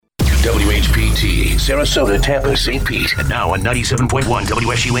WSBT, Sarasota, Tampa, St. Pete. And now on 97.1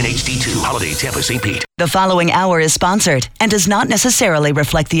 WSUN HD2, Holiday, Tampa, St. Pete. The following hour is sponsored and does not necessarily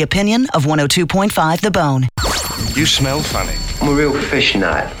reflect the opinion of 102.5 The Bone. You smell funny. I'm a real fish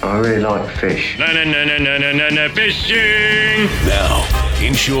nut. I really like fish. No, fishing! Now,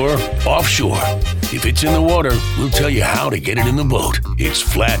 inshore, offshore. If it's in the water, we'll tell you how to get it in the boat. It's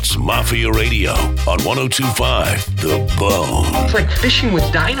Flats Mafia Radio on 102.5 The Bone. It's like fishing with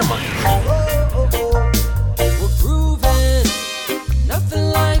dynamite. We're grooving,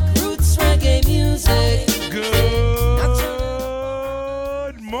 nothing like roots reggae music. Good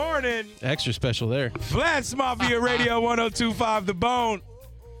morning. Extra special there. Flats Mafia Radio 102.5 The Bone.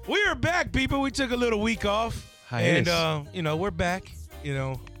 We are back, people. We took a little week off. Hiatus. And, we're back. I don't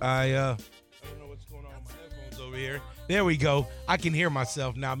know what's going on with my headphones over here. There we go. I can hear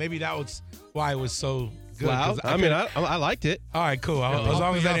myself now. Maybe that was why it was so good. Loud. I liked it. All right, cool. As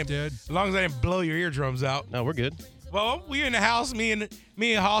long as I didn't blow your eardrums out. No, we're good. Well, we're in the house. Me and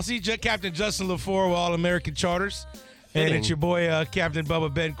Halsey, Captain Justin LaFleur with All American Charters. And it's your boy, Captain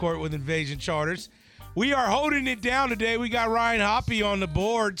Bubba Bencourt with Invasion Charters. We are holding it down today. We got Ryan Hoppy on the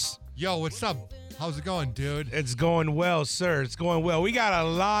boards. Yo, what's up? How's it going, dude? It's going well, sir. It's going well. We got a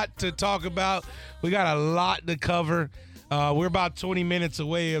lot to talk about. We got a lot to cover. We're about 20 minutes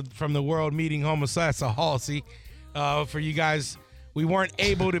away from the world meeting Homosassa Halsey. For you guys, we weren't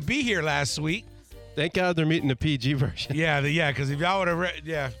able to be here last week. Thank God they're meeting the PG version. Yeah, because if y'all would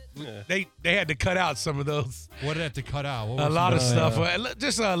have they had to cut out some of those. What did it have to cut out? A lot of stuff.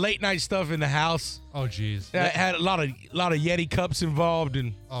 Just late night stuff in the house. Oh, geez. Had a lot of Yeti cups involved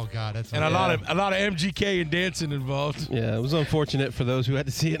and oh God, that's and a lot of MGK and dancing involved. Yeah, it was unfortunate for those who had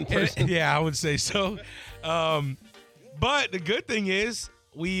to see it in person. Yeah, I would say so. But the good thing is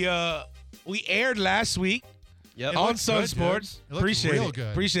we aired last week. Yep. On Sun Sports. Appreciate it.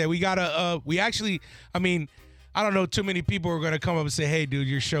 Good. Appreciate it. We got I don't know too many people are going to come up and say, hey, dude,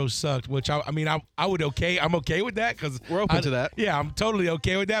 your show sucked, which I'm okay with that because we're open to that. Yeah, I'm totally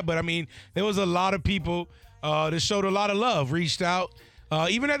okay with that. But there was a lot of people that showed a lot of love, reached out,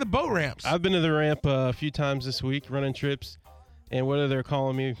 even at the boat ramps. I've been to the ramp a few times this week running trips, and whether they're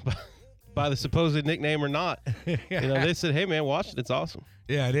calling me by the supposed nickname or not, they said, hey, man, watch it. It's awesome.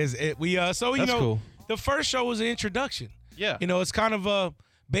 Yeah, it is. That's cool. The first show was an introduction. Yeah. It's kind of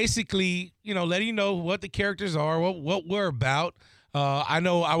basically, letting you know what the characters are, what we're about. I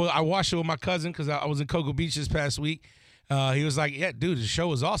know I watched it with my cousin because I was in Cocoa Beach this past week. He was like, yeah, dude, the show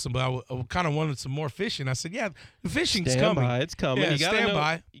was awesome, but I kind of wanted some more fishing. I said, yeah, the fishing's coming. By. It's coming. Yeah, you gotta stand know,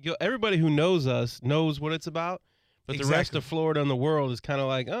 by. Everybody who knows us knows what it's about, but the rest of Florida and the world is kind of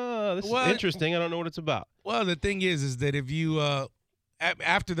like, this is interesting. I don't know what it's about. Well, the thing is that if you,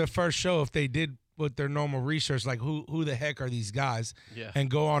 after the first show, if they did with their normal research, like who the heck are these guys, and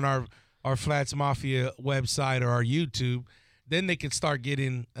go on our Flats Mafia website or our YouTube, then they could start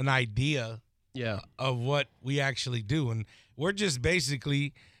getting an idea of what we actually do. And we're just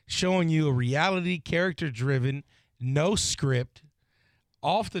basically showing you a reality, character-driven, no script,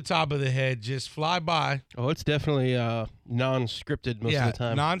 off the top of the head, just fly by. Oh, it's definitely non-scripted most of the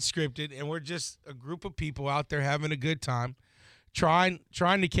time. Non-scripted, and we're just a group of people out there having a good time. Trying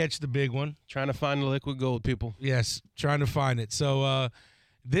to catch the big one. Trying to find the liquid gold, people. Yes, trying to find it. So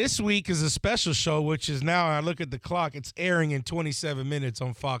this week is a special show, which is now, I look at the clock, it's airing in 27 minutes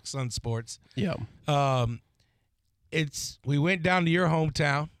on Fox Sun Sports. Yeah. We went down to your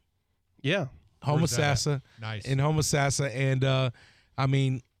hometown. Yeah. Homosassa. Nice. In Homosassa. And,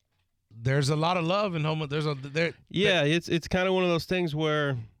 there's a lot of love in it's kind of one of those things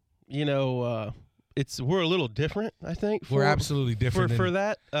where, we're a little different, I think. We're absolutely different for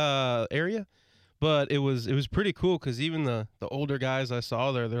that area, but it was pretty cool because even the older guys I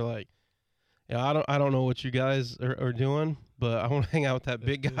saw there, they're like, yeah, I don't know what you guys are doing, but I want to hang out with that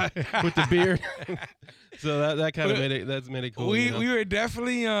big guy with the beard. So that kind of made it cool. We were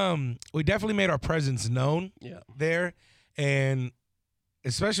definitely we definitely made our presence known there, and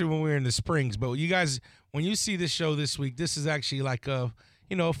especially when we were in the Springs. But you guys, when you see this show this week, this is actually like a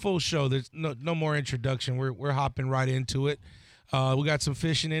full show. There's no more introduction. We're hopping right into it. We got some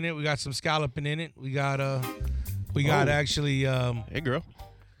fishing in it. We got some scalloping in it. We got actually hey girl.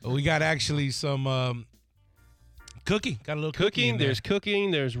 We got actually some cooking. Got a little cooking. There's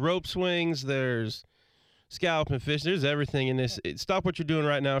cooking. There's rope swings. There's scalloping fish. There's everything in this. Stop what you're doing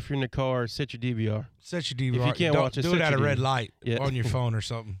right now. If you're in the car, set your DVR. Set your DVR. If you can't watch it, do it at a red light on your phone or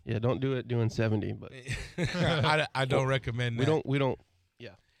something. Yeah, don't do it doing 70. But I don't recommend that. We don't. Yeah.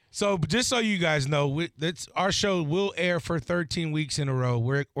 So just so you guys know, our show will air for 13 weeks in a row.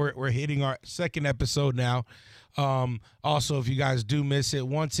 We're hitting our second episode now. Also, if you guys do miss it,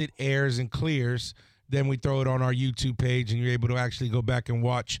 once it airs and clears, then we throw it on our YouTube page, and you're able to actually go back and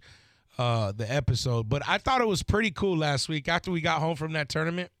watch the episode. But I thought it was pretty cool last week after we got home from that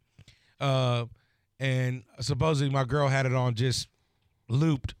tournament. And supposedly my girl had it on just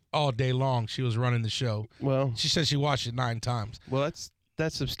looped all day long. She was running the show. Well, she said she watched it 9 times. Well,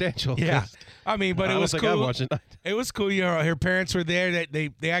 that's substantial. Yeah, I mean, but it was cool. It was cool. You know, her parents were there. That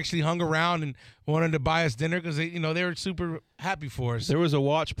they actually hung around and wanted to buy us dinner because they were super happy for us. There was a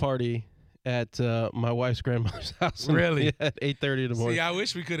watch party at my wife's grandmother's house. Really? At 8:30 in the morning. See, I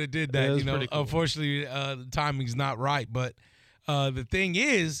wish we could have did that. Yeah, cool. Unfortunately, the timing's not right. But the thing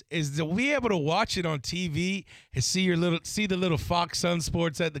is to be able to watch it on TV and see the little Fox Sun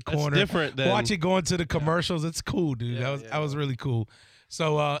Sports at the corner. That's different than watch it going to the commercials. It's cool, dude. Yeah, that was really cool.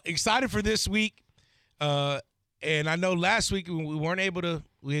 So excited for this week. And I know last week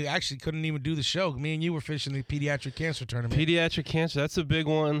we actually couldn't even do the show. Me and you were fishing the pediatric cancer tournament. Pediatric cancer, that's a big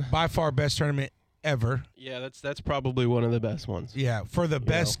one. By far best tournament ever. Yeah, that's probably one of the best ones. Yeah, for the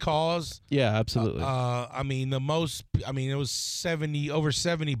best cause. Yeah, absolutely. It was over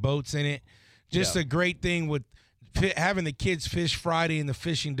 70 boats in it. Just a great thing with having the kids fish Friday in the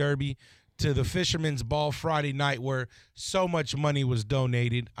fishing derby to the Fisherman's Ball Friday night where so much money was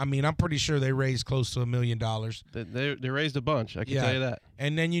donated. I mean, I'm pretty sure they raised close to $1 million. They raised a bunch, I can tell you that.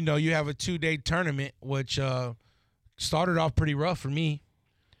 And then, you have a 2-day tournament, which started off pretty rough for me.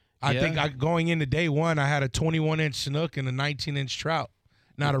 I think going into day one, I had a 21-inch snook and a 19-inch trout,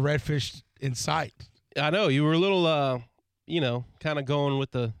 not a redfish in sight. I know. You were a little, kind of going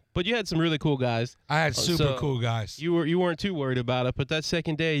with but you had some really cool guys. I had super cool guys. You weren't too worried about it, but that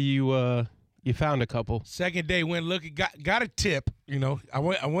second day you found a couple. Second day went looking, got a tip. I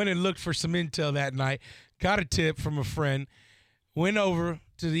went and looked for some intel that night. Got a tip from a friend. Went over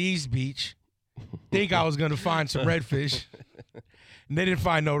to the East Beach. Think I was gonna find some redfish. And they didn't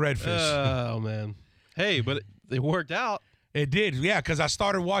find no redfish. Oh man. Hey, but it worked out. It did, yeah, because I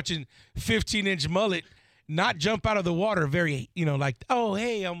started watching 15-inch mullet not jump out of the water very, like, oh,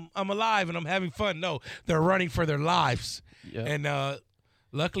 hey, I'm alive and I'm having fun. No, they're running for their lives. Yeah. And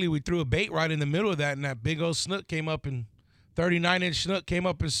luckily we threw a bait right in the middle of that, and that big old snook came up, and 39-inch snook came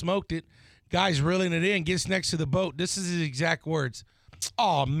up and smoked it. Guy's reeling it in, gets next to the boat. This is his exact words.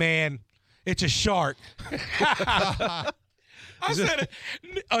 Oh, man, it's a shark. I said,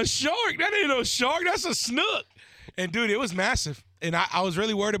 a shark? That ain't no shark. That's a snook. And, dude, it was massive. And I was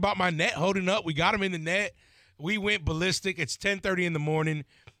really worried about my net holding up. We got him in the net. We went ballistic. It's 10:30 in the morning.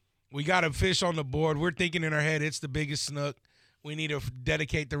 We got a fish on the board. We're thinking in our head, it's the biggest snook. We need to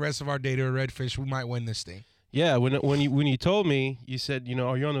dedicate the rest of our day to a redfish. We might win this thing. Yeah, when you told me, you said,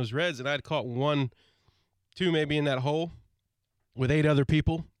 are you on those reds? And I'd caught 1, 2 maybe in that hole with 8 other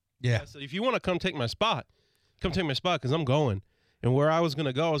people. Yeah. I said, if you want to come take my spot because I'm going. And where I was going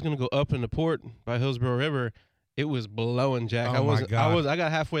to go up in the port by Hillsborough River. It was blowing, Jack. Oh, my God. I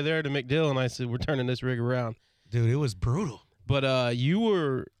got halfway there to McDill, and I said, we're turning this rig around. Dude, it was brutal. But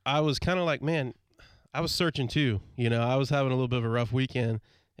I was kind of like, man, I was searching too. I was having a little bit of a rough weekend.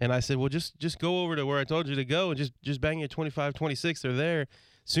 And I said, well, just go over to where I told you to go and just bang you at 25, 26. They're there.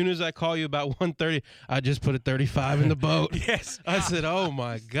 As soon as I call you about 1:30, I just put a 35 in the boat. Yes. I said, oh,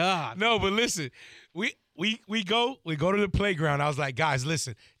 my God. No, but listen, we go to the playground. I was like, guys,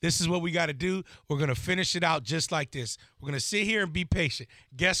 listen, this is what we got to do. We're going to finish it out just like this. We're going to sit here and be patient.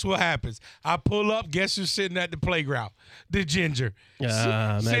 Guess what happens? I pull up. Guess who's sitting at the playground? The ginger.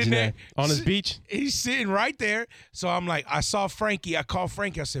 Imagine that. On his beach? He's sitting right there. So I'm like, I saw Frankie. I called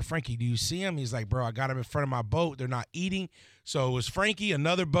Frankie. I said, Frankie, do you see him? He's like, bro, I got him in front of my boat. They're not eating. So it was Frankie,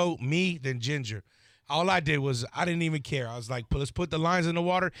 another boat, me, then Ginger. All I did was I didn't even care. I was like, let's put the lines in the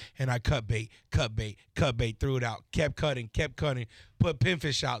water, and I cut bait, threw it out, kept cutting, put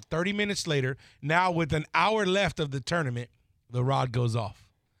pinfish out. 30 minutes later, now with an hour left of the tournament, the rod goes off.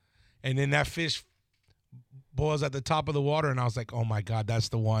 And then that fish boils at the top of the water, and I was like, oh, my God, that's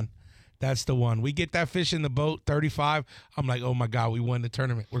the one. That's the one. We get that fish in the boat, 35. I'm like, oh, my God, we won the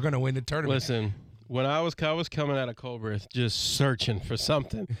tournament. We're going to win the tournament. Listen. When I was coming out of Colbert, just searching for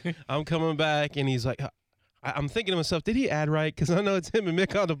something, I'm coming back, and he's like, I'm thinking to myself, did he add right? Because I know it's him and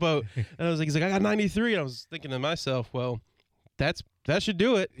Mick on the boat. And I was like, he's like, I got 93. I was thinking to myself, well, that should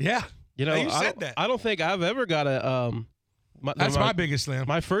do it. Yeah. You said that. I don't think I've ever got a that's my biggest slam.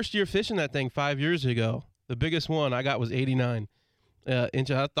 My first year fishing that thing 5 years ago, the biggest one I got was 89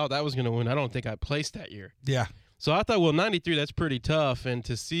 inches. I thought that was going to win. I don't think I placed that year. Yeah. So I thought, well, 93, that's pretty tough. And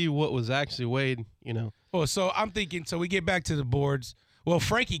to see what was actually weighed, Well, so I'm thinking, so we get back to the boards. Well,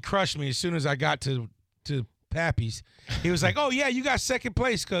 Frankie crushed me as soon as I got to Pappy's. He was like, "Oh yeah, you got second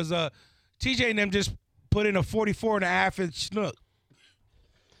place because TJ and them just put in a 44.5-inch snook."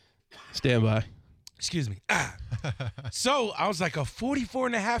 Stand by. Excuse me. So I was like, a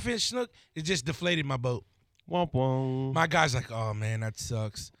 44.5-inch snook. It just deflated my boat. Womp womp. My guy's like, "Oh man, that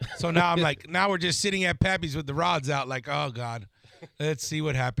sucks." So now I'm like, now we're just sitting at Pappy's with the rods out, like, "Oh God, let's see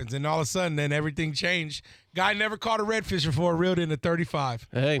what happens." And all of a sudden, then everything changed. Guy never caught a redfish before, reeled in a 35.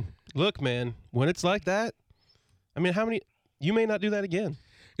 Hey, look, man, when it's like that, I mean, you may not do that again.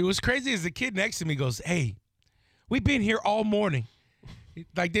 It was crazy as the kid next to me goes, "Hey, we've been here all morning."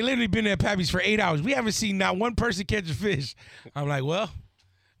 Like, they literally been at Pappy's for 8 hours. We haven't seen not one person catch a fish. I'm like, well,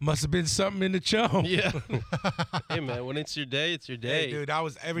 must have been something in the chum. Yeah. Hey, man, when it's your day, it's your day. Hey, dude, that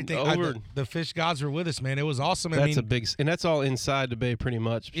was everything. The fish gods were with us, man. It was awesome. That's and that's all inside the bay pretty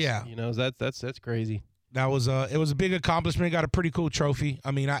much. Yeah. You know, that's crazy. That was it was a big accomplishment. Got a pretty cool trophy.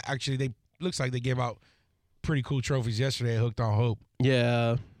 I mean, looks like they gave out pretty cool trophies yesterday at Hooked on Hope.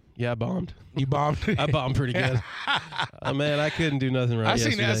 Yeah. Yeah, I bombed. You bombed? I bombed pretty good. Man, I couldn't do nothing right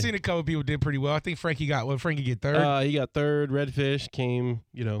yesterday. I seen a couple people did pretty well. I think Frankie get third? He got third. Redfish came,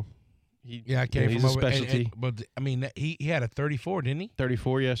 he came he's from a specialty. But I mean, he had a 34, didn't he?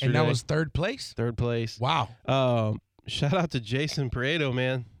 34 yesterday. And that was third place? Third place. Wow. Shout out to Jason Pareto,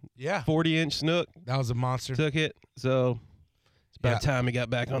 man. Yeah. 40-inch snook. That was a monster. Took it. So it's about time he got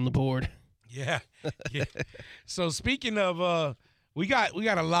back on the board. Yeah. Yeah. So speaking of we got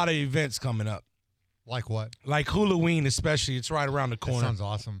a lot of events coming up. Like what? Like Halloween, especially. It's right around the corner. That sounds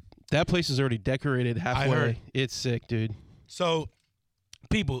awesome. That place is already decorated halfway. I heard. It's sick, dude. So,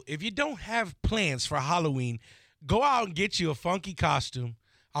 people, if you don't have plans for Halloween, go out and get you a funky costume.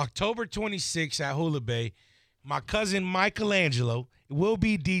 October 26th at Hula Bay. My cousin Michelangelo will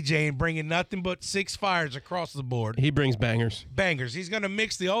be DJing, bringing nothing but 6 fires across the board. He brings bangers. Bangers. He's going to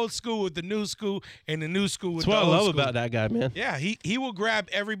mix the old school with the new school and the new school with the old school. That's what I love about that guy, man. Yeah, he will grab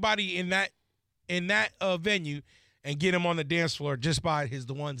everybody in that venue and get them on the dance floor just by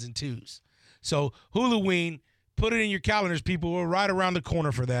the ones and twos. So Halloween, put it in your calendars, people. We're right around the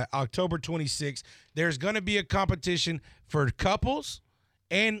corner for that, October 26th. There's going to be a competition for couples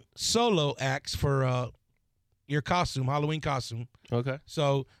and solo acts for your costume, Halloween costume. Okay.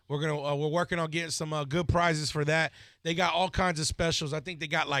 So we're working on getting some good prizes for that. They got all kinds of specials. I think they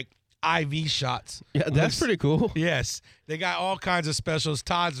got like IV shots. Yeah, that's pretty cool. Yes, they got all kinds of specials.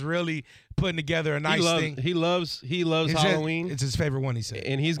 Todd's really putting together a nice thing. He loves Halloween. It's his favorite one, he said.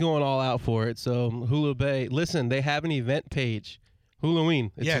 And he's going all out for it. So Hula Bay, listen, they have an event page.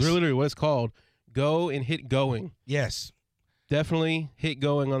 Halloween. It's literally what it's called. Go and hit going. Yes. Definitely hit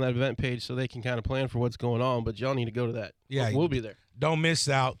going on that event page so they can kind of plan for what's going on, but y'all need to go to that. Yeah. We'll be there. Don't miss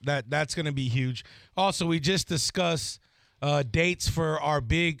out. That's going to be huge. Also, we just discussed dates for our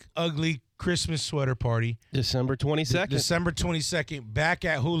big, ugly Christmas sweater party. December 22nd. December 22nd, back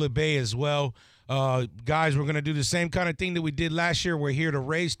at Hula Bay as well. Guys, we're going to do the same kind of thing that we did last year. We're here to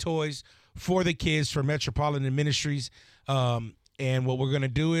raise toys for the kids for Metropolitan Ministries. And what we're going to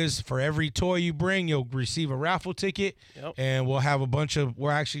do is for every toy you bring, you'll receive a raffle ticket. Yep. And we'll have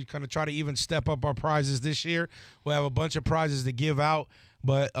we're actually going to try to even step up our prizes this year. We'll have a bunch of prizes to give out.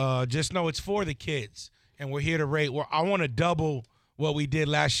 But just know it's for the kids. And we're here to rate. I want to double what we did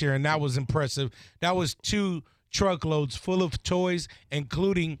last year, and that was impressive. That was 2 truckloads full of toys,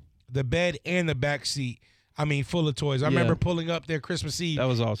 including the bed and the back seat. I mean, full of toys. I remember pulling up there Christmas Eve. That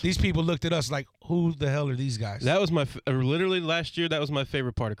was awesome. These people looked at us like, who the hell are these guys? That was literally last year, that was my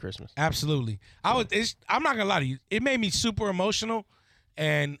favorite part of Christmas. Absolutely. I'm not going to lie to you. It made me super emotional.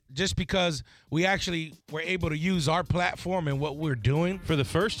 And just because we actually were able to use our platform and what we're doing. For the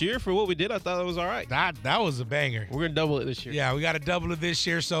first year, for what we did, I thought it was all right. That was a banger. We're going to double it this year. Yeah, we got to double it this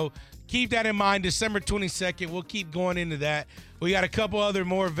year. So keep that in mind. December 22nd, we'll keep going into that. We got a couple other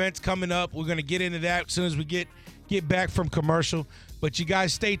more events coming up. We're going to get into that as soon as we get back from commercial. But you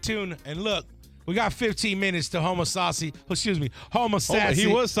guys stay tuned. And look, we got 15 minutes to Homo Sassy. Homo Sassy. He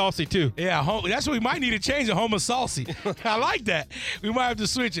was saucy, too. Yeah, that's what we might need to change to Homo Saucy. I like that. We might have to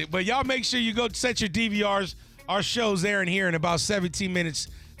switch it. But y'all make sure you go set your DVRs. Our show's airing here in about 17 minutes.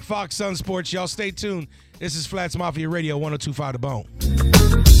 Fox Sun Sports. Y'all stay tuned. This is Flats Mafia Radio 102.5 The Bone.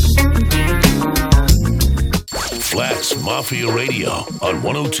 Flats Mafia Radio on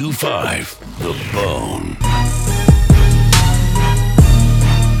 102.5 The Bone.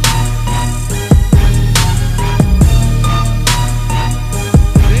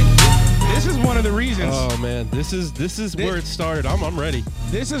 The reasons. Oh man, this is where it started. I'm ready.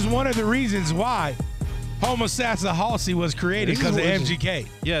 This is one of the reasons why Homo Sassy Halsey was created, because of MGK.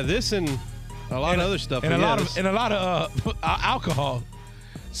 Yeah, this and a lot of other stuff. And a lot of alcohol.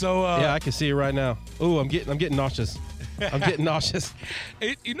 So yeah, I can see it right now. Ooh, I'm getting nauseous. I'm getting nauseous.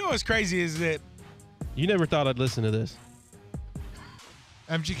 You know what's crazy is that You never thought I'd listen to this.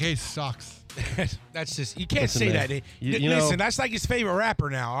 MGK sucks. that's just you can't Listen, say man, that. you Listen, know- that's like his favorite rapper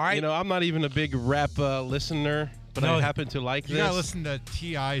now. All right. You know, I'm not even a big rap listener, but No. I happen to like You this. gotta listen to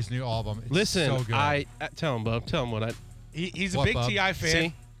T.I.'s new album. It's Listen, so good. I tell him, Bub. Tell him what I. He's a What, big Bub? T.I. fan.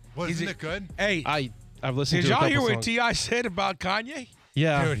 See? Wasn't it good? Hey, I've listened did to a y'all hear couple what songs. T.I. said about Kanye?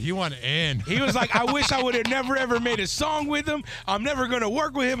 Yeah. Dude, he went in. He was like, I wish I would have never ever made a song with him. I'm never gonna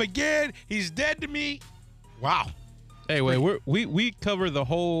work with him again. He's dead to me. Wow. Hey, wait, we cover the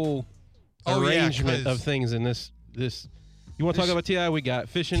whole Oh, yeah, arrangement 'cause of things in this. You want to talk about Ti? We got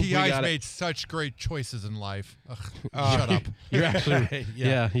fishing. we T.I.'s got made such great choices in life. Ugh, shut up. You're actually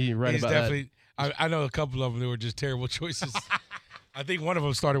yeah. You're right He's about definitely. I know a couple of them that were just terrible choices. I think one of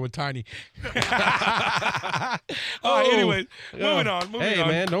them started with Tiny. All right, anyways, moving on. Hey,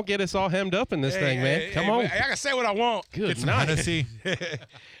 man, don't get us all hemmed up in this thing, man. Come on. I can say what I want. Good Get some night. Hennessy.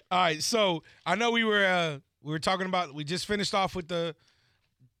 All right, so I know we were talking about. We just finished off with the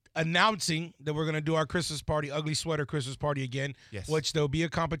announcing that we're going to do our Christmas party, ugly sweater Christmas party again. Yes. Which there'll be a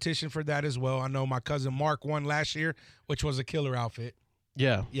competition for that as well. I know my cousin Mark won last year, which was a killer outfit.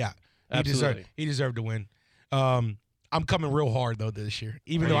 Yeah. Yeah, Absolutely. He deserved to win. I'm coming real hard though this year,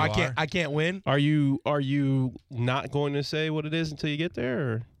 even Oh, though you are? I can't win. Are you not going to say what it is until you get there,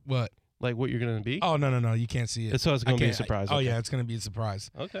 or What? like what you're going to be? Oh no, you can't see it. So it's going to be a can't- surprise. Oh okay. yeah, it's going to be a surprise.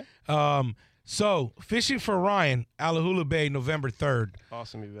 Okay. So fishing for Ryan, Alahula Bay, November 3rd.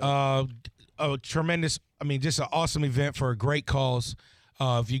 Awesome event. A tremendous. I mean, just an awesome event for a great cause.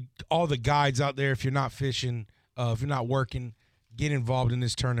 All the guides out there, if you're not fishing, if you're not working, get involved in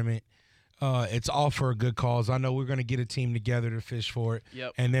this tournament. It's all for a good cause. I know we're going to get a team together to fish for it.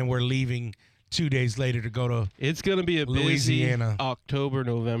 Yep. And then we're leaving 2 days later to go to It's going to be a busy Louisiana. October,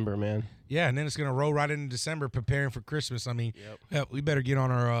 November, man. yeah, and then it's going to roll right into December, preparing for Christmas. I mean, yeah, we better get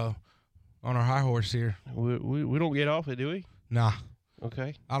on our high horse here. We don't get off it, do we? Nah.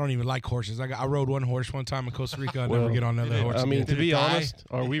 Okay. I don't even like horses. I rode one horse one time in Costa Rica. I Well, never get on another horse. I mean, again. to Did it be die? honest,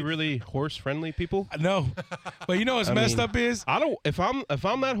 are we really horse-friendly people? No, but you know what's I messed mean, up is I don't. If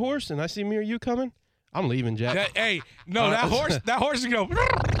I'm that horse and I see me or you coming, I'm leaving, Jack. that horse is going.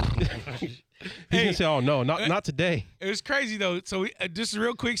 He's gonna say, "Oh no, not today." It was crazy though. So just a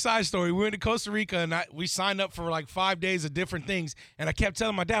real quick side story. We went to Costa Rica and we signed up for like 5 days of different things. And I kept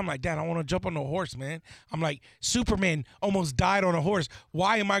telling my dad, I'm like, Dad, I want to jump on a horse, man. I'm like, Superman almost died on a horse.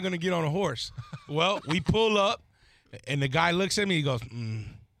 Why am I going to get on a horse? Well, we pull up and the guy looks at me. He goes,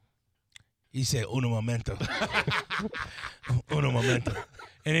 He said, uno momento. Uno momento.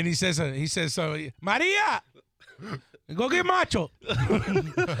 And then he says, so Maria, go get Macho.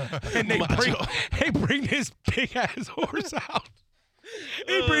 And they bring this big ass horse out.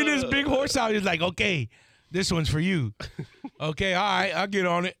 They bring this big horse out. He's like, okay, this one's for you. Okay, all right, I'll get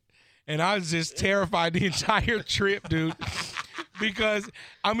on it. And I was just terrified the entire trip, dude. Because,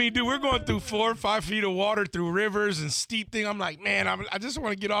 I mean, dude, we're going through 4 or 5 feet of water through rivers and steep thing. I'm like, man, I just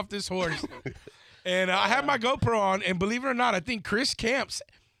want to get off this horse. And I have my GoPro on, and believe it or not, I think Chris Camps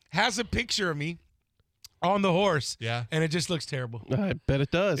has a picture of me on the horse. Yeah. And it just looks terrible. I bet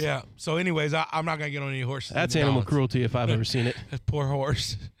it does. Yeah. So, anyways, I'm not going to get on any horses. That's anymore. animal cruelty if I've ever seen it. That poor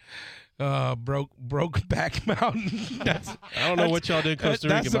horse. Broke back mountain. I don't know what y'all did in Costa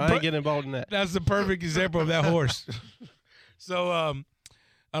Rica, but I ain't getting involved in that. That's the perfect example of that horse. So, I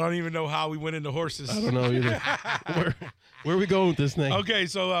don't even know how we went into horses. I don't know either. Where are we going with this thing? Okay,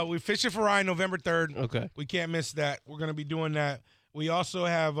 so we fishing for Ryan November 3rd. Okay. We can't miss that. We're going to be doing that. We also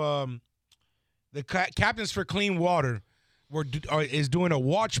have the Captains for Clean Water is doing a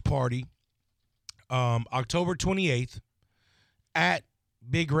watch party October 28th at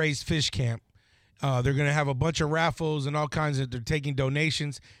Big Ray's Fish Camp. They're going to have a bunch of raffles and all kinds of – they're taking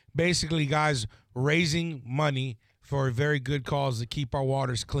donations. Basically, guys, raising money for a very good cause to keep our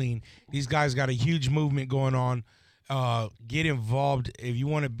waters clean. These guys got a huge movement going on. Get involved. If you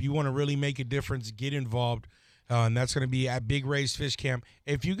want to really make a difference, get involved. And that's going to be at Big Ray's Fish Camp.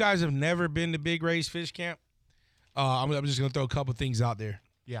 If you guys have never been to Big Ray's Fish Camp, I'm just going to throw a couple things out there.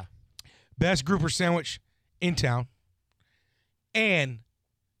 Yeah. Best grouper sandwich in town. And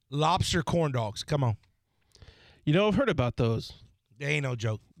lobster corn dogs. Come on. You know, I've heard about those. They ain't no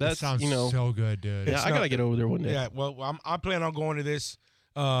joke. That sounds so good, dude. Yeah, I got to get over there one day. Yeah, well, I'm planning on going to this.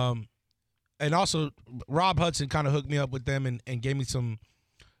 And also, Rob Hudson kind of hooked me up with them and gave me some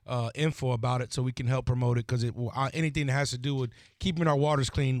info about it so we can help promote it because anything that has to do with keeping our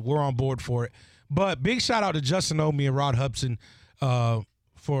waters clean, we're on board for it. But big shout out to Justin Omi and Rod Hudson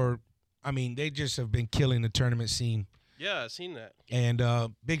they just have been killing the tournament scene. Yeah, I've seen that. And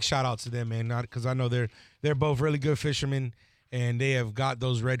big shout out to them, man. Not because I know they're both really good fishermen, and they have got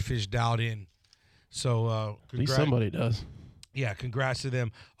those redfish dialed in. So at least somebody does. Yeah, congrats to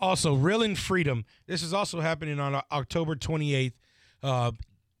them. Also, Reeling Freedom. This is also happening on October 28th.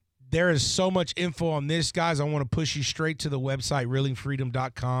 There is so much info on this, guys. I want to push you straight to the website,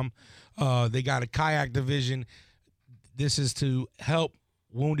 reelingfreedom.com. They got a kayak division. This is to help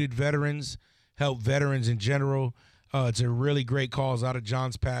wounded veterans, help veterans in general. It's a really great cause out of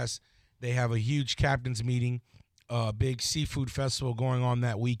Johns Pass. They have a huge captain's meeting, big seafood festival going on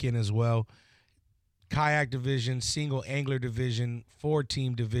that weekend as well. Kayak division, single angler division,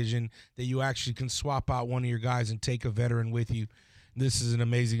 4-team division that you actually can swap out one of your guys and take a veteran with you. This is an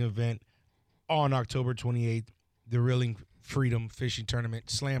amazing event on October 28th, the Reeling Freedom Fishing Tournament,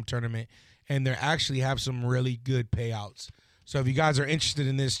 Slam Tournament, and they actually have some really good payouts. So if you guys are interested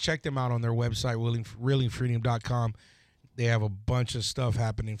in this, check them out on their website, reelingfreedom.com. They have a bunch of stuff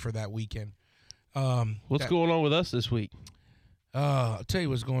happening for that weekend. What's going on with us this week? I'll tell you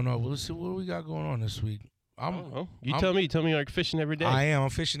what's going on. Let's see what we got going on this week. I don't know. You tell me. You tell me you're like fishing every day. I am. I'm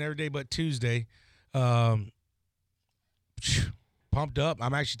fishing every day but Tuesday. Pumped up.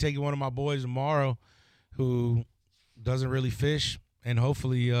 I'm actually taking one of my boys tomorrow who doesn't really fish, and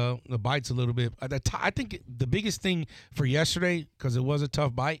hopefully the bite's a little bit. I think the biggest thing for yesterday, because it was a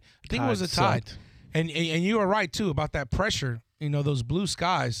tough bite, I think it was a tide. And you were right, too, about that pressure, those blue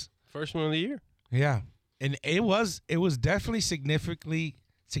skies. First one of the year. Yeah. And it was definitely significantly,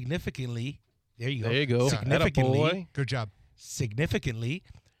 there you go. There you go. Significantly. Attaboy. Good job. Significantly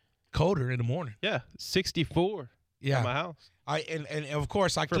colder in the morning. Yeah, 64 at my house. And of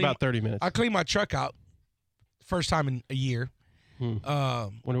course, I for about 30 minutes. I cleaned my truck out first time in a year. Wonder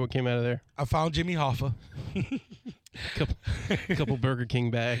what came out of there. I found Jimmy Hoffa. couple Burger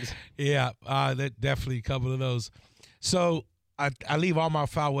King bags. Yeah, that definitely a couple of those. So I leave all my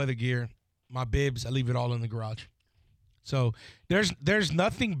foul weather gear, my bibs, I leave it all in the garage. So there's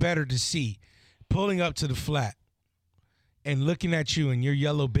nothing better to see pulling up to the flat and looking at you in your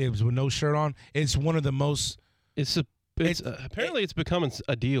yellow bibs with no shirt on. It's one of the most. Apparently it's becoming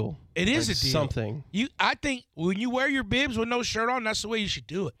a deal. It is a deal. Something. I think when you wear your bibs with no shirt on, that's the way you should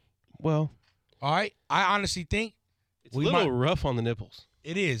do it. Well, all right. I honestly think it's a little rough on the nipples.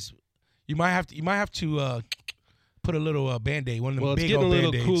 It is. You might have to put a little Band-Aid, one of them big it's getting a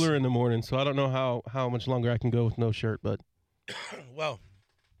little Band-Aids. cooler in the morning, so I don't know how much longer I can go with no shirt. But well,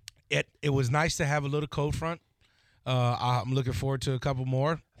 it was nice to have a little cold front. I'm looking forward to a couple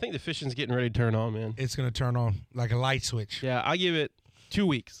more. I think the fishing's getting ready to turn on, man. It's going to turn on like a light switch. Yeah, I give it 2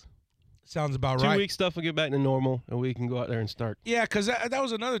 weeks. Sounds about right. 2 weeks, stuff will get back to normal, and we can go out there and start. Yeah, because that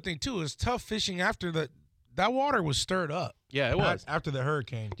was another thing, too. It was tough fishing after that water was stirred up. Yeah, it was. After the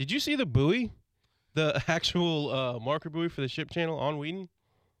hurricane. Did you see the buoy? The actual marker buoy for the Ship Channel on Wheaton?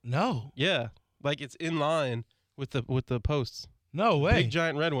 No. Yeah, like it's in line with the posts. No way. Big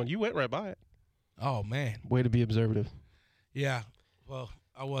giant red one. You went right by it. Oh, man. Way to be observative. Yeah. Well,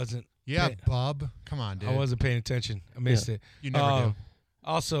 I wasn't. Yeah, Bob. Come on, dude. I wasn't paying attention. I missed it. You never do.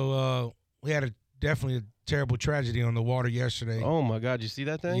 Also, we had definitely a terrible tragedy on the water yesterday. Oh, my God. You see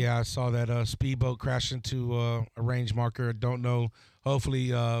that thing? Yeah, I saw that speedboat crash into a range marker. I don't know.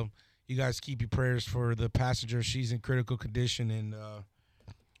 Hopefully, you guys keep your prayers for the passenger. She's in critical condition, and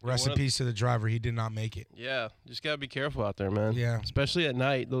rest in peace to the driver. He did not make it. Yeah, just got to be careful out there, man. Yeah. Especially at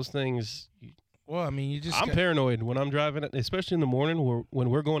night. Those things. Well, I mean, I'm paranoid when I'm driving, especially in the morning when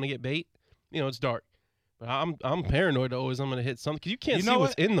we're going to get bait. It's dark. But I'm paranoid always I'm going to hit something because you can't see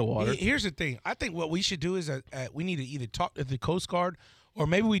what's in the water. Here's the thing. I think what we should do is we need to either talk to the Coast Guard or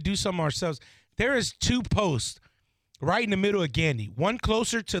maybe we do something ourselves. There is 2 posts right in the middle of Gandy. One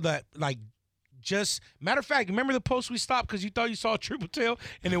closer to the, matter of fact, remember the post we stopped because you thought you saw a triple tail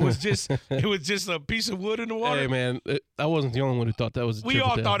and it was just a piece of wood in the water? Hey, man, I wasn't the only one who thought that was a triple tail.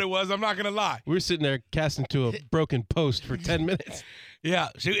 We all thought it was. I'm not going to lie. We were sitting there casting to a broken post for 10 minutes. Yeah,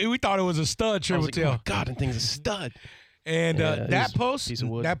 we thought it was a stud triple tail. Oh, my God, that thing's a stud. And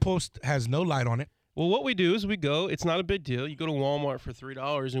that post has no light on it. Well, what we do is we go. It's not a big deal. You go to Walmart for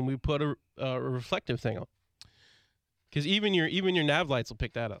 $3 and we put a reflective thing on. Because even your nav lights will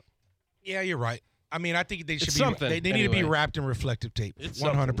pick that up. Yeah, you're right. I mean, I think they should be. They need to be wrapped in reflective tape.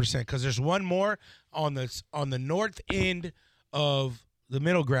 100%. Because there's one more on the north end of the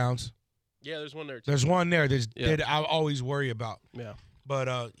middle grounds. Yeah, there's one there too. There's one there that I always worry about. Yeah.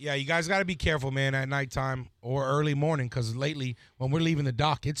 But yeah, you guys got to be careful, man, at nighttime or early morning. Because lately, when we're leaving the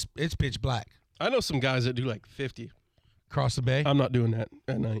dock, it's pitch black. I know some guys that do like 50 across the bay. I'm not doing that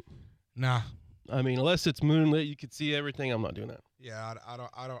at night. Nah. I mean, unless it's moonlit, you can see everything. I'm not doing that. Yeah,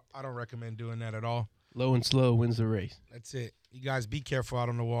 I don't recommend doing that at all. Low and slow wins the race. That's it. You guys be careful out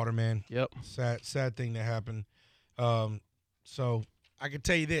on the water, man. Yep. Sad thing that happened. So I can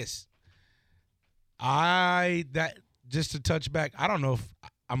tell you this. Just to touch back, I don't know if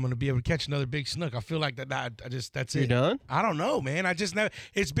I'm going to be able to catch another big snook. I feel like that's You're it. done? I don't know, man. I just never.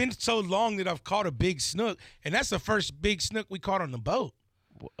 It's been so long that I've caught a big snook, and that's the first big snook we caught on the boat.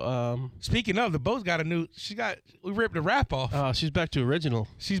 Speaking of, the boat's got we ripped the wrap off. Oh, she's back to original.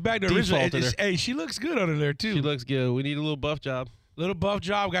 She's back to original. Defaulted her. Hey, she looks good under there too. She looks good. We need a little buff job. Little buff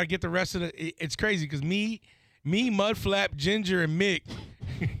job. Got to get the rest of it's crazy because me, Mudflap, Ginger, and Mick,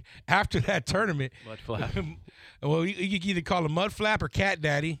 after that tournament. Mudflap. Well, you can either call him Mudflap or Cat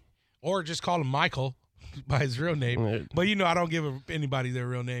Daddy, or just call him Michael by his real name. Right. But I don't give anybody their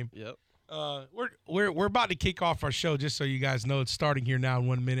real name. Yep. We're about to kick off our show, just so you guys know. It's starting here now in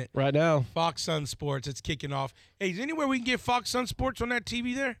 1 minute. Right now. Fox Sun Sports. It's kicking off. Hey, is there anywhere we can get Fox Sun Sports on that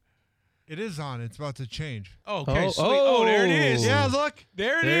TV there? It is on. It's about to change. Oh, okay. Oh, Sweet. Oh, there it is. Yeah, look.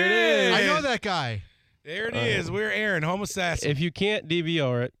 There it There is. it I know that guy. There it is. We're Aaron, Home Assassin. If you can't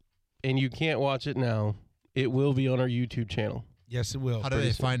DVR it and you can't watch it now, it will be on our YouTube channel. Yes, it will. How do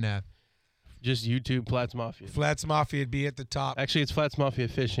they find that? Just YouTube Flats Mafia. Flats Mafia would be at the top. Actually, it's Flats Mafia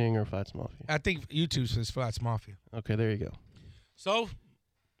Fishing or Flats Mafia. I think YouTube says Flats Mafia. Okay, there you go. So,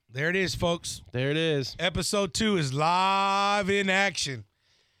 there it is, folks. There it is. Episode 2 is live in action.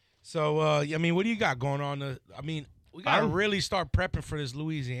 So, what do you got going on? We got to really start prepping for this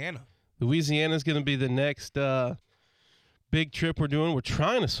Louisiana. Louisiana's going to be the next big trip we're doing. We're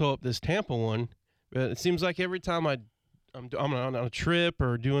trying to sew up this Tampa one. But it seems like every time I'm on a trip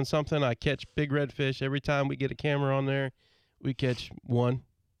or doing something, I catch big redfish. Every time we get a camera on there, we catch one,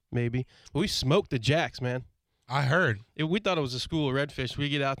 maybe. But we smoked the jacks, man. I heard. We thought it was a school of redfish. We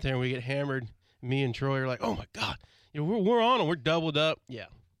get out there and we get hammered. Me and Troy are like, oh, my God. We're on them. We're doubled up. Yeah.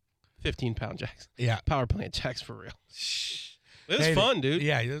 15-pound jacks. Yeah. Power plant jacks for real. Shh. It was fun, dude.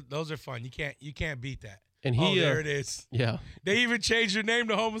 Yeah, those are fun. You can't beat that. And there it is. Yeah. They even changed your name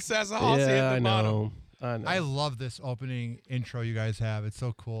to Home Assassin Hoss at the bottom. I know. I love this opening intro you guys have. It's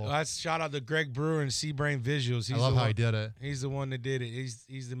so cool. Let's shout out to Greg Brewer and Seabrain Visuals. I love how he did it. He's the one that did it.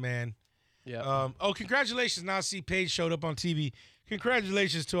 He's the man. Yeah. Congratulations. Now I see Paige showed up on TV.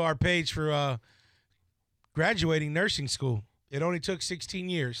 Congratulations to our Paige for graduating nursing school. It only took 16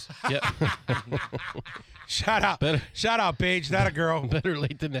 years. Yeah. Shout out, Paige. That a girl. Better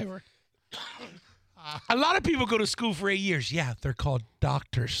late than never. A lot of people go to school for 8 years. Yeah, they're called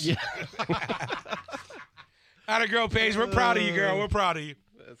doctors. Yeah. That a girl, Paige. We're proud of you, girl. We're proud of you.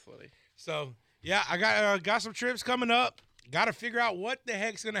 That's funny. So, yeah, I got some trips coming up. Got to figure out what the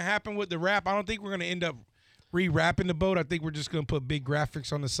heck's going to happen with the wrap. I don't think we're going to end up re-wrapping the boat. I think we're just going to put big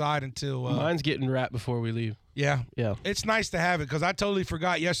graphics on the side until mine's getting wrapped before we leave. Yeah. It's nice to have it because I totally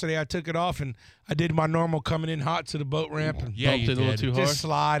forgot yesterday. I took it off and I did my normal coming in hot to the boat ramp and Yeah, bumped you it a little did. too hard. just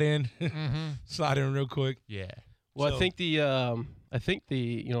slide in, slide in real quick. Yeah. Well, So- I think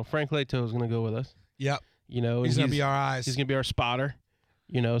the Frank Leto is going to go with us. Yep. And He's going to be our eyes. He's going to be our spotter.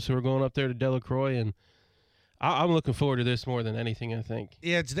 So we're going up there to Delacroix, and I'm looking forward to this more than anything, I think.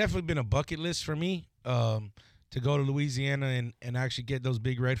 Yeah, it's definitely been a bucket list for me to go to Louisiana and actually get those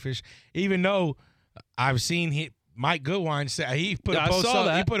big redfish. Even though I've seen Mike Goodwine say he put a post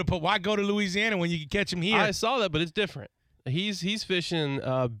up. He put why go to Louisiana when you can catch him here? I saw that, but it's different. He's fishing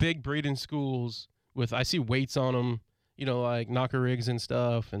big breeding schools with I see weights on them, like knocker rigs and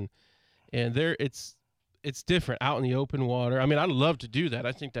stuff, and there it's different out in the open water. I mean, I'd love to do that.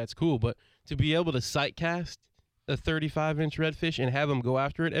 I think that's cool, but to be able to sight cast a 35-inch redfish and have them go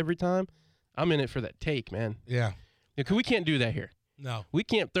after it every time, I'm in it for that take, man. Yeah. Because we can't do that here. No. We We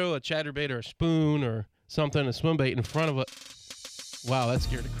can't throw a chatterbait or a spoon or something, a swim bait in front of a. Wow, that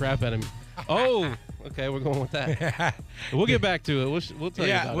scared the crap out of me. Oh, okay, we're going with that. We'll get back to it. We'll tell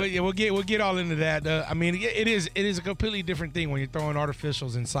you about it. We'll get all into that. I mean, it is a completely different thing when you're throwing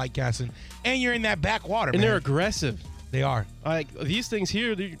artificials and sight casting, and you're in that backwater. And man. they're aggressive. They are. Like these things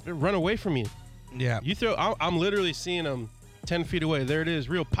here, they run away from you. Yeah. You throw. I'm literally seeing them 10 feet away. There it is,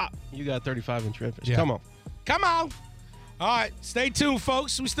 real pop. You got 35-inch redfish. Yeah. Come on. Come on. All right, stay tuned,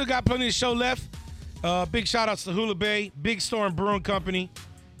 folks. We still got plenty of show left. Big shout-outs to Hula Bay, Big Storm Brewing Company,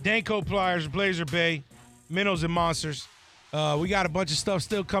 Danco Pliers, Blazer Bay, Minnows and Monsters. We got a bunch of stuff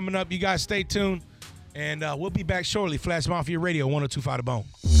still coming up. You guys stay tuned, and we'll be back shortly. Flats Mafia Radio, 102.5 The Bone.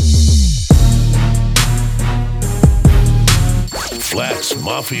 Flats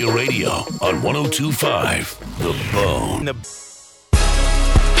Mafia Radio on 102.5 The Bone.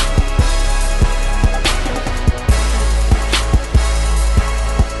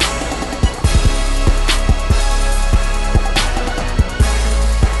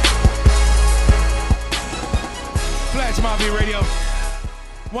 Mafia Radio,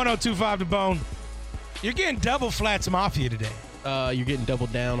 102.5 The Bone. You're getting double Flats Mafia today. You're getting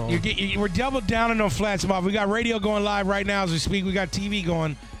doubled down on. We're double downing on Flats Mafia. We got radio going live right now as we speak. We got TV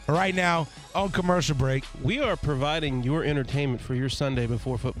going right now on commercial break. We are providing your entertainment for your Sunday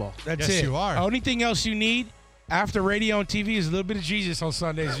before football. That's Yes, it. you are. Only thing else you need after radio and TV is a little bit of Jesus on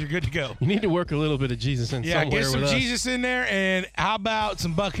Sundays. You're good to go. You need to work a little bit of Jesus in somewhere get some with us. Jesus in there, and how about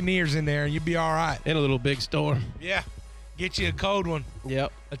some Buccaneers in there, and you'll be all right. And a little big storm. Yeah, get you a cold one.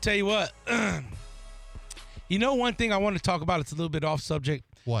 Yep. I'll tell you what. You know, one thing I want to talk about, it's a little bit off subject.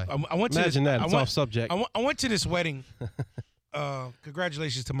 What? I went to Imagine this, that. It's off subject. I went to this wedding.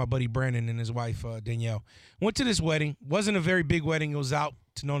 Congratulations to my buddy Brandon and his wife, Danielle. Went to this wedding. Wasn't a very big wedding. It was out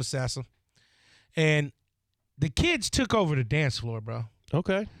to Nonasassa. And the kids took over the dance floor, bro.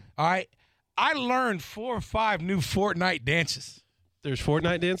 Okay. All right. I learned 4 or 5 new Fortnite dances. There's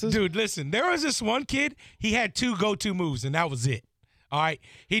Fortnite dances? Dude, listen. There was this one kid. He had 2 go-to moves, and that was it. All right,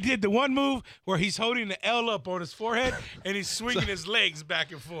 he did the one move where he's holding the L up on his forehead and he's swinging his legs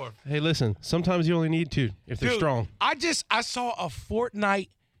back and forth. Hey, listen, sometimes you only need 2 if they're Dude, strong. I saw a Fortnite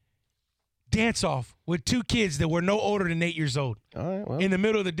dance-off with 2 kids that were no older than 8 years old All right, well. in the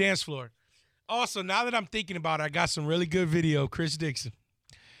middle of the dance floor. Also, now that I'm thinking about it, I got some really good video of Chris Dixon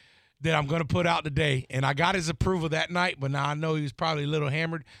that I'm going to put out today. And I got his approval that night, but now I know he was probably a little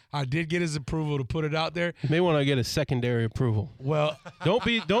hammered. I did get his approval to put it out there. You may want to get a secondary approval. Well,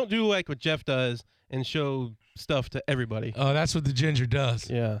 Don't do like what Jeff does and show stuff to everybody. that's what the ginger does.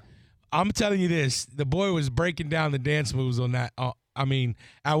 Yeah. I'm telling you this, the boy was breaking down the dance moves on that. I mean,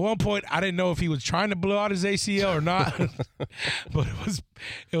 at one point, I didn't know if he was trying to blow out his ACL or not, but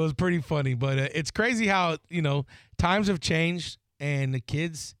it was pretty funny. But it's crazy how, times have changed. And the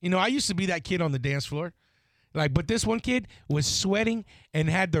kids, I used to be that kid on the dance floor. But this one kid was sweating and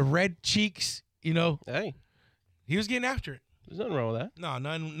had the red cheeks, Hey, He was getting after it. there's nothing wrong with that. No,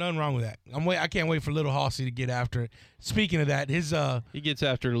 nothing wrong with that. I can't wait for little Hossy to get after it. Speaking of that, his He gets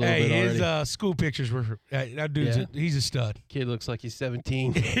after it a little bit already. his school pictures were that dude's he's a stud. Kid looks like he's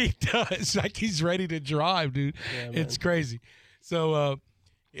 17. He does. Like he's ready to drive, dude. Yeah, it's crazy. So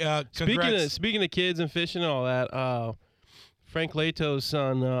congrats. Speaking of kids and fishing and all that, Frank Leto's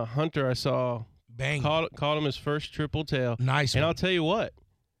son Hunter, I saw Bang. caught him his first triple tail. Nice And one. I'll tell you what,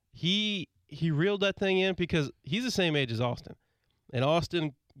 he reeled that thing in because he's the same age as Austin, and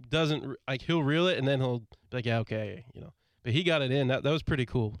Austin doesn't he'll reel it and then he'll be like, yeah, okay, But he got it in. That was pretty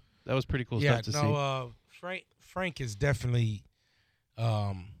cool. That was pretty cool stuff to see. Frank is definitely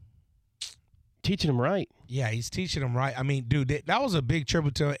Teaching him right. Yeah, he's teaching him right. I mean, dude, that was a big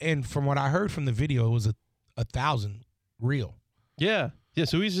triple tail, and from what I heard from the video, it was a 1,000 reel. Yeah.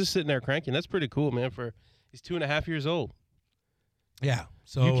 So he's just sitting there cranking. That's pretty cool, man. He's 2.5 years old. Yeah.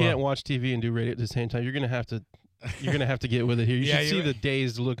 So You can't watch TV and do radio at the same time. You're gonna have to get with it here. You Yeah, should see you're the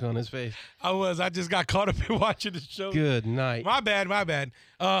dazed look on his face. I just got caught up in watching the show. Good night. My bad.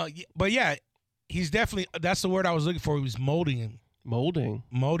 But yeah, he's definitely, that's the word I was looking for. He was molding him.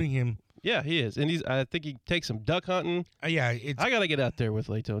 Molding him. Yeah, he is, and I think he takes some duck hunting. Yeah, I gotta get out there with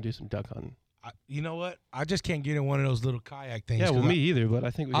Leto and do some duck hunting. You know what? I just can't get in one of those little kayak things. Yeah, well, me either, but I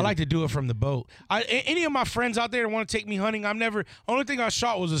think I like to do it from the boat. Any of my friends out there that want to take me hunting, only thing I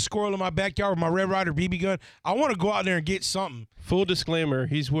shot was a squirrel in my backyard with my Red Ryder BB gun. I want to go out there and get something. Full disclaimer,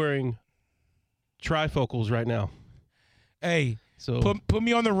 he's wearing trifocals right now. Hey, so put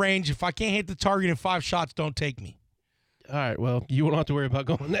me on the range. If I can't hit the target in 5 shots, don't take me. All right, well, you won't have to worry about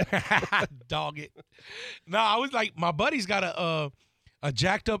going there. Dog it. No, I was like, my buddy's got a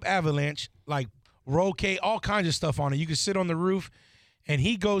jacked up Avalanche, like roll K, all kinds of stuff on it. You can sit on the roof, and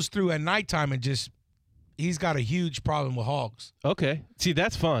he goes through at nighttime and he's got a huge problem with hogs. Okay. See,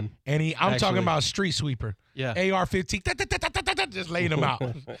 that's fun. And I'm talking about a street sweeper. Yeah. AR-15, just laying them out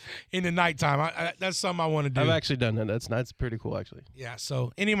in the nighttime. That's something I want to do. I've actually done that. That's pretty cool, actually. Yeah,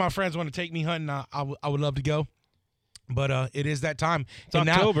 so any of my friends want to take me hunting, I would love to go. But it is that time. It's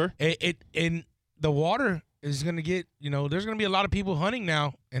October. Now, in the water is going to get, there's going to be a lot of people hunting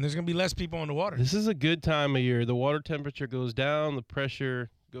now, and there's going to be less people on the water. This is a good time of year. The water temperature goes down. The pressure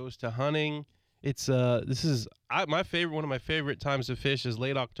goes to hunting. It's one of my favorite times to fish is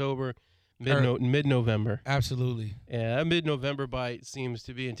late October, mid-November. Absolutely. Yeah, that mid-November bite seems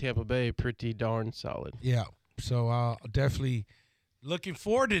to be in Tampa Bay pretty darn solid. Yeah. So definitely looking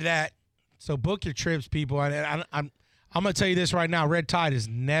forward to that. So book your trips, people. I'm going to tell you this right now. Red tide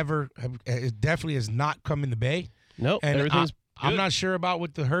it definitely has not come in the bay. Nope, and everything's I'm not sure about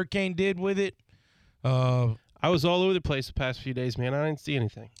what the hurricane did with it. I was all over the place the past few days, man. I didn't see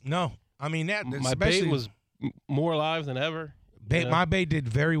anything. No. I mean, my bait was more alive than ever. My bait did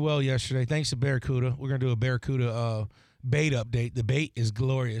very well yesterday. Thanks to Barracuda. We're going to do a Barracuda bait update. The bait is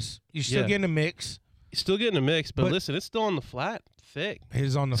glorious. You're still getting a mix. You're still getting a mix, but listen, it's still on the flat, thick.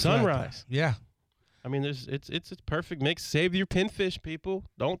 It's on the sunrise. Flat. Yeah. I mean, it's a perfect mix. Save your pinfish, people.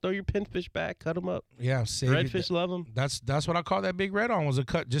 Don't throw your pinfish back. Cut them up. Yeah, redfish love them. That's what I call that big red on, was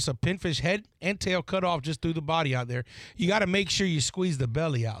just a pinfish head and tail cut off just through the body out there. You got to make sure you squeeze the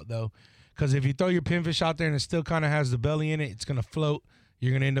belly out though, because if you throw your pinfish out there and it still kind of has the belly in it, it's gonna float.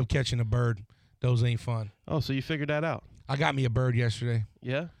 You're gonna end up catching a bird. Those ain't fun. Oh, so you figured that out? I got me a bird yesterday.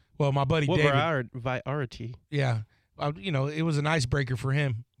 Yeah. Well, my buddy David. Variety. Yeah. It was an icebreaker for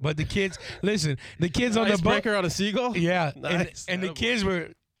him. But the kids, listen, the kids on the boat. Icebreaker on a seagull? Yeah. Nice. And the kids were,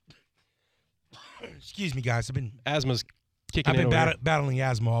 excuse me, guys. Asthma's kicking in. I've been battling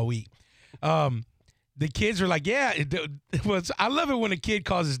asthma all week. The kids were like, yeah. I love it when a kid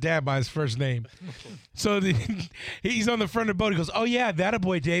calls his dad by his first name. So he's on the front of the boat. He goes, oh, yeah, that a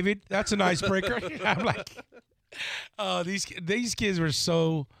boy, David. That's an icebreaker. I'm like, oh, these kids were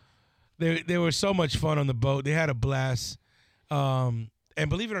so. They were so much fun on the boat. They had a blast. And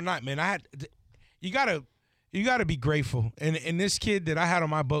believe it or not, man, you gotta be grateful. And this kid that I had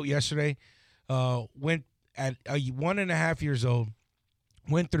on my boat yesterday went at 1.5 years old,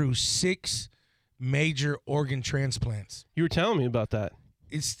 went through 6 major organ transplants. You were telling me about that.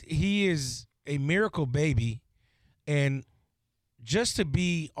 He is a miracle baby, and just to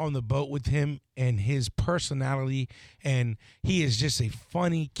be on the boat with him and his personality, and he is just a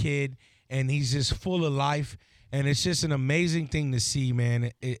funny kid. And he's just full of life, and it's just an amazing thing to see,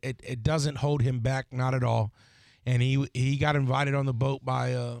 man. It doesn't hold him back, not at all. And he got invited on the boat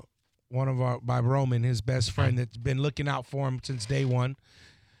by by Roman, his best friend, that's been looking out for him since day one.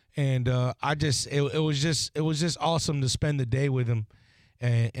 And it was just awesome to spend the day with him,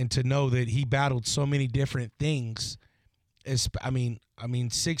 and to know that he battled so many different things. I mean,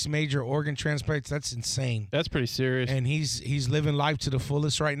 6 major organ transplants, that's insane. That's pretty serious. And he's living life to the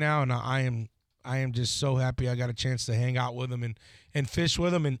fullest right now, and I am just so happy I got a chance to hang out with him and fish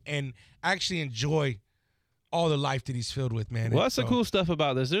with him and actually enjoy all the life that he's filled with, man. Well, that's the cool stuff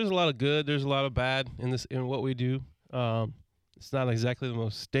about this. There's a lot of good, there's a lot of bad in what we do. It's not exactly the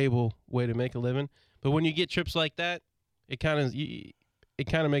most stable way to make a living, but when you get trips like that, it kind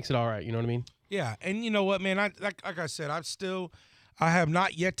of makes it all right, you know what I mean? Yeah, and you know what, man? Like I said, I have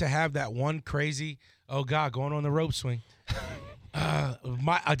not yet to have that one crazy, oh God, going on the rope swing.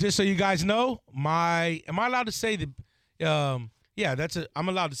 Just so you guys know, am I allowed to say I'm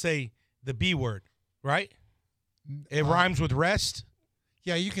allowed to say the B word, right? It rhymes with rest.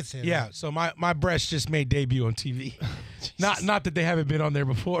 Yeah, you can say that. Yeah, so my breast just made debut on TV. not that they haven't been on there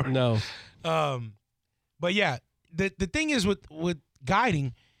before. No. But yeah, the thing is with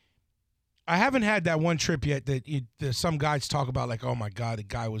guiding, I haven't had that one trip yet that some guides talk about, like, oh my God, the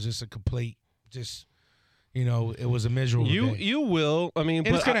guy was just a complete, it was a miserable day. You will. I mean,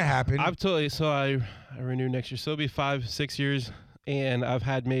 it's gonna happen. I've told you. So I renew next year, so it'll be 5-6 years, and I've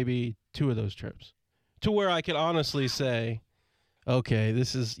had maybe 2 of those trips, to where I could honestly say, okay,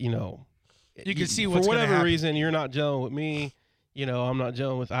 this is you can see what's for whatever happen. reason you're not gelling with me. I'm not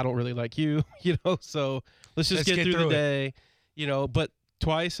gelling with. I don't really like you. So let's get through the day. But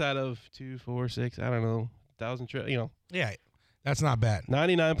twice out of 2, 4, 6, I don't know, 1,000 trips. Yeah, that's not bad.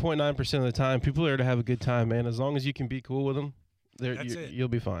 99.9% of the time, people are there to have a good time, man. As long as you can be cool with them, you'll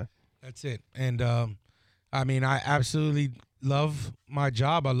be fine. That's it. And I mean, I absolutely love my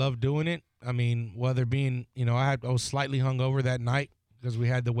job. I love doing it. I mean, whether being, I was slightly hungover that night because we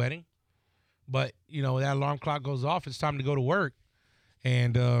had the wedding, but that alarm clock goes off. It's time to go to work,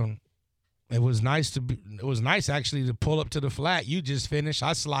 and it was nice actually to pull up to the flat. You just finished.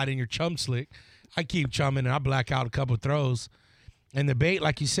 I slide in your chum slick. I keep chumming and I black out a couple throws, and the bait,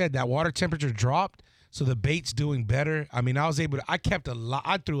 like you said, that water temperature dropped, so the bait's doing better. I mean, I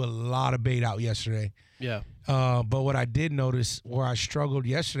threw a lot of bait out yesterday. Yeah. But what I did notice where I struggled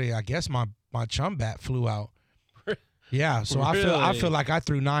yesterday, I guess my chum bat flew out. Yeah, so really? I feel like I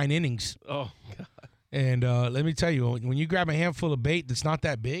threw 9 innings. Oh God. And let me tell you, when you grab a handful of bait that's not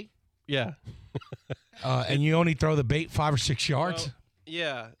that big, yeah, and you only throw the bait 5 or 6 yards. Well,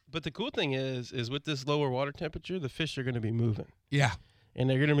 yeah, but the cool thing is with this lower water temperature, the fish are going to be moving. Yeah, and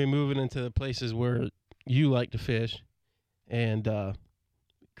they're going to be moving into the places where you like to fish, and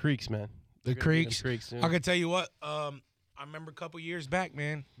creeks, man. The creeks. Yeah. I can tell you what. I remember a couple years back,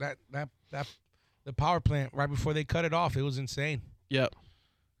 man. That the power plant right before they cut it off, it was insane. Yep,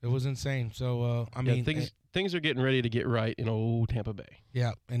 it was insane. So I mean, things are getting ready to get right in old Tampa Bay.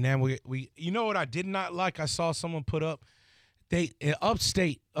 Yeah, and then we what I did not like? I saw someone put up,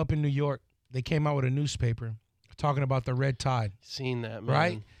 upstate up in New York, they came out with a newspaper talking about the red tide. Seen that, man.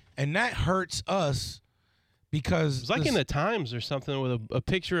 Right, and that hurts us because It was like in the Times or something with a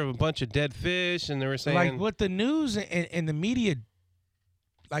picture of a bunch of dead fish, and they were saying like what the news and the media,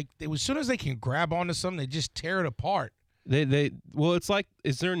 like as soon as they can grab onto something, they just tear it apart. Well, it's like,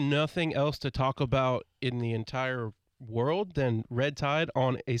 is there nothing else to talk about in the entire world than red tide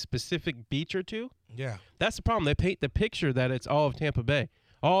on a specific beach or two? Yeah, that's the problem. They paint the picture that it's all of Tampa Bay,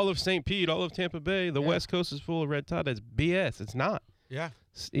 all of St. Pete, all of Tampa Bay. The West Coast is full of red tide. That's BS. It's not. Yeah,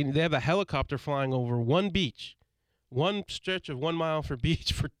 they have a helicopter flying over one beach, one stretch of 1 mile for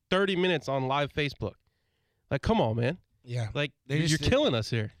beach for 30 minutes on live Facebook. Like, come on, man. Yeah, like you're killing us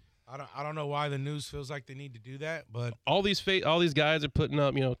here. I don't know why the news feels like they need to do that, but all these guys are putting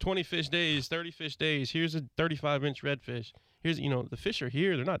up, 20 fish days, 30 fish days. Here's a 35-inch redfish. Here's, the fish are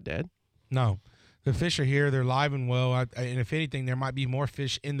here. They're not dead. No, the fish are here. They're live and well. And if anything, there might be more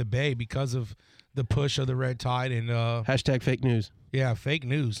fish in the bay because of the push of the red tide and hashtag fake news. Yeah, fake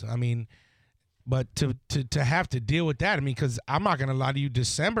news. I mean, but to have to deal with that, I mean, because I'm not gonna lie to you,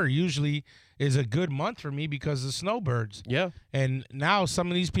 December usually is a good month for me because of snowbirds. Yeah. And now some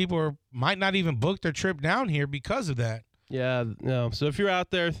of these people might not even book their trip down here because of that. Yeah, no. So if you're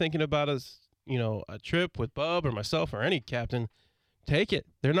out there thinking about a trip with Bub or myself or any captain, take it.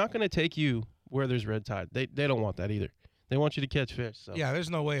 They're not going to take you where there's red tide. They don't want that either. They want you to catch fish. So. Yeah,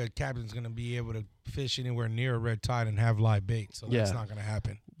 there's no way a captain's going to be able to fish anywhere near a red tide and have live bait. So that's not going to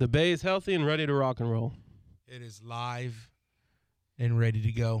happen. The bay is healthy and ready to rock and roll. It is live and ready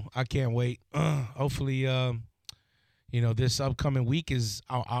to go. I can't wait. Hopefully, this upcoming week is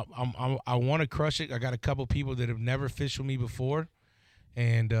I want to crush it. I got a couple people that have never fished with me before,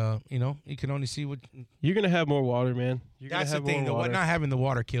 and you can only see what you're gonna have more water, man. That's the thing. Not having the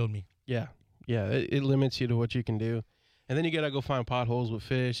water killed me. Yeah, it limits you to what you can do, and then you gotta go find potholes with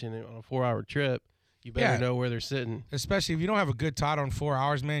fish, and on a 4-hour trip, you better know where they're sitting. Especially if you don't have a good tide on 4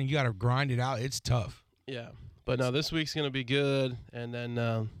 hours, man. You gotta grind it out. It's tough. Yeah. But no, this week's going to be good, and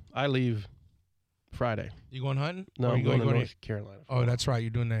then I leave Friday. You going hunting? No, I'm going to North Carolina. Oh, that's right. You're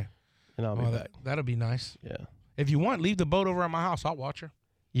doing that. And I'll be back. That'll be nice. Yeah. If you want, leave the boat over at my house. I'll watch her.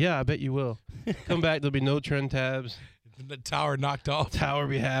 Yeah, I bet you will. Come back. There'll be no trend tabs. The tower knocked off. Tower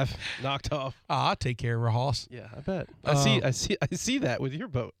be half knocked off. I'll take care of her hoss. Yeah, I bet. I see that with your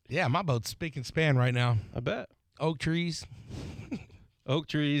boat. Yeah, my boat's spick and span right now. I bet. Oak trees. Oak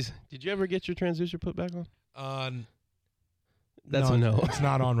trees. Did you ever get your transducer put back on? That's a no. It's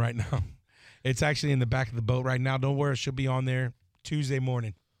not on right now. It's actually in the back of the boat right now. Don't worry, she'll be on there Tuesday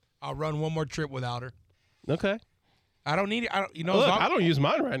morning. I'll run one more trip without her. Okay. I don't need it. I don't use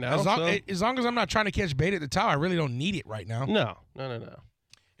mine right now. As long as I'm not trying to catch bait at the tower, I really don't need it right now. No.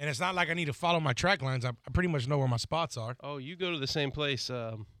 And it's not like I need to follow my track lines. I pretty much know where my spots are. Oh, you go to the same place.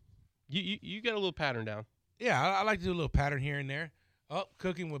 You get a little pattern down. Yeah, I like to do a little pattern here and there. Oh,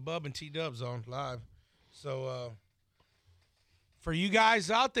 cooking with Bub and T-Dubs on live. So, for you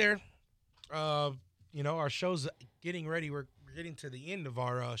guys out there, our show's getting ready. We're getting to the end of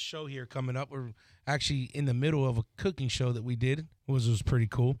our show here coming up. We're actually in the middle of a cooking show that we did. It was pretty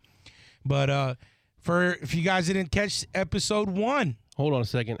cool. But if you guys didn't catch episode 1. Hold on a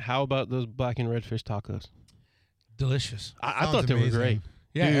second. How about those black and redfish tacos? Delicious. I thought they were great.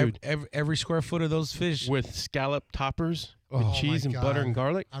 Yeah, every square foot of those fish. With scallop toppers. With cheese and butter and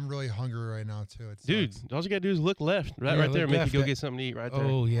garlic. I'm really hungry right now, too. Dude, all you got to do is look left. Right there. Make you go get something to eat right there.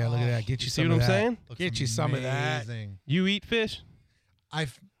 Oh, yeah, look at that. Get you some of that. See what I'm saying? Get you some of that. You eat fish? I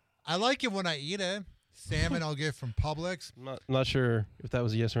like it when I eat it. Salmon I'll get from Publix. I'm not sure if that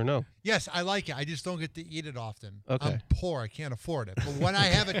was a yes or no. Yes, I like it. I just don't get to eat it often. Okay. I'm poor. I can't afford it. But when I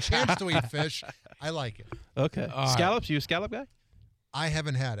have a chance to eat fish, I like it. Okay. Scallops? You a scallop guy? I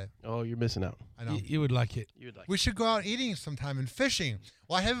haven't had it. Oh, you're missing out. I know. You would like it. We should go out eating sometime and fishing.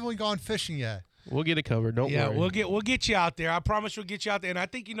 Why haven't we gone fishing yet? We'll get it covered. Don't worry. We'll get you out there. I promise we'll get you out there. And I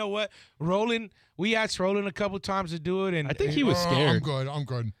think, you know what? Roland, we asked Roland a couple times to do it. And I think he was scared. I'm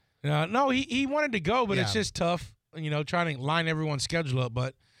good. No, he wanted to go, but it's just tough, trying to line everyone's schedule up.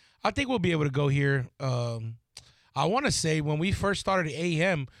 But I think we'll be able to go here. I want to say when we first started at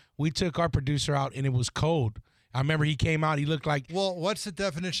AM, we took our producer out, and it was cold. I remember he came out. He looked like. Well, what's the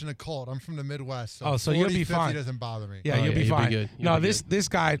definition of cold? I'm from the Midwest, so 40, you'll be 50 fine. Doesn't bother me. Yeah, you'll be fine. Be good. This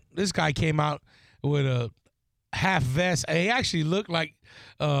guy came out with a half vest. He actually looked like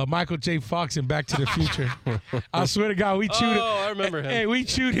Michael J. Fox in Back to the Future. I swear to God, we chewed him. Oh, I remember him. Hey, we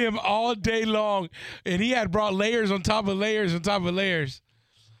chewed him all day long, and he had brought layers on top of layers on top of layers.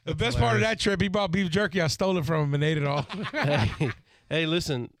 The best part of that trip, he brought beef jerky. I stole it from him and ate it all. Hey,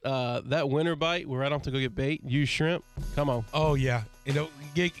 listen, that winter bite, we're right off to go get bait, use shrimp. Come on. Oh, yeah.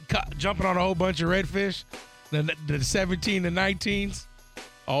 Jumping on a whole bunch of redfish, the 17, the 19s.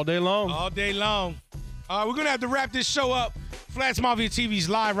 All day long. All day long. We're going to have to wrap this show up. Flats Mafia TV's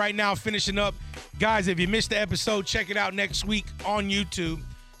live right now, finishing up. Guys, if you missed the episode, check it out next week on YouTube.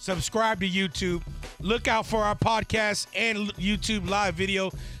 Subscribe to YouTube. Look out for our podcast and YouTube live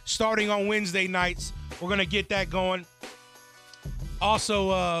video starting on Wednesday nights. We're going to get that going.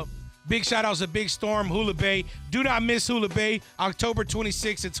 Also, big shout-outs to Big Storm, Hula Bay. Do not miss Hula Bay. October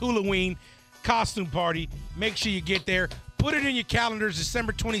 26th, it's Halloween costume party. Make sure you get there. Put it in your calendars,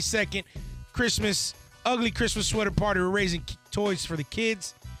 December 22nd, Christmas, ugly Christmas sweater party. We're raising toys for the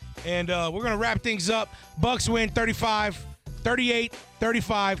kids. And we're going to wrap things up. Bucks win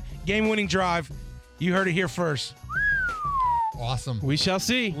 38-35, game-winning drive. You heard it here first. Awesome. We shall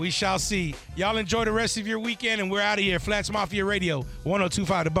see. We shall see. Y'all enjoy the rest of your weekend, and we're out of here. Flats Mafia Radio,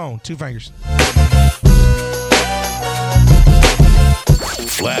 102.5 The Bone. Two fingers.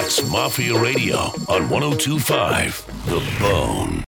 Flats Mafia Radio on 102.5 The Bone.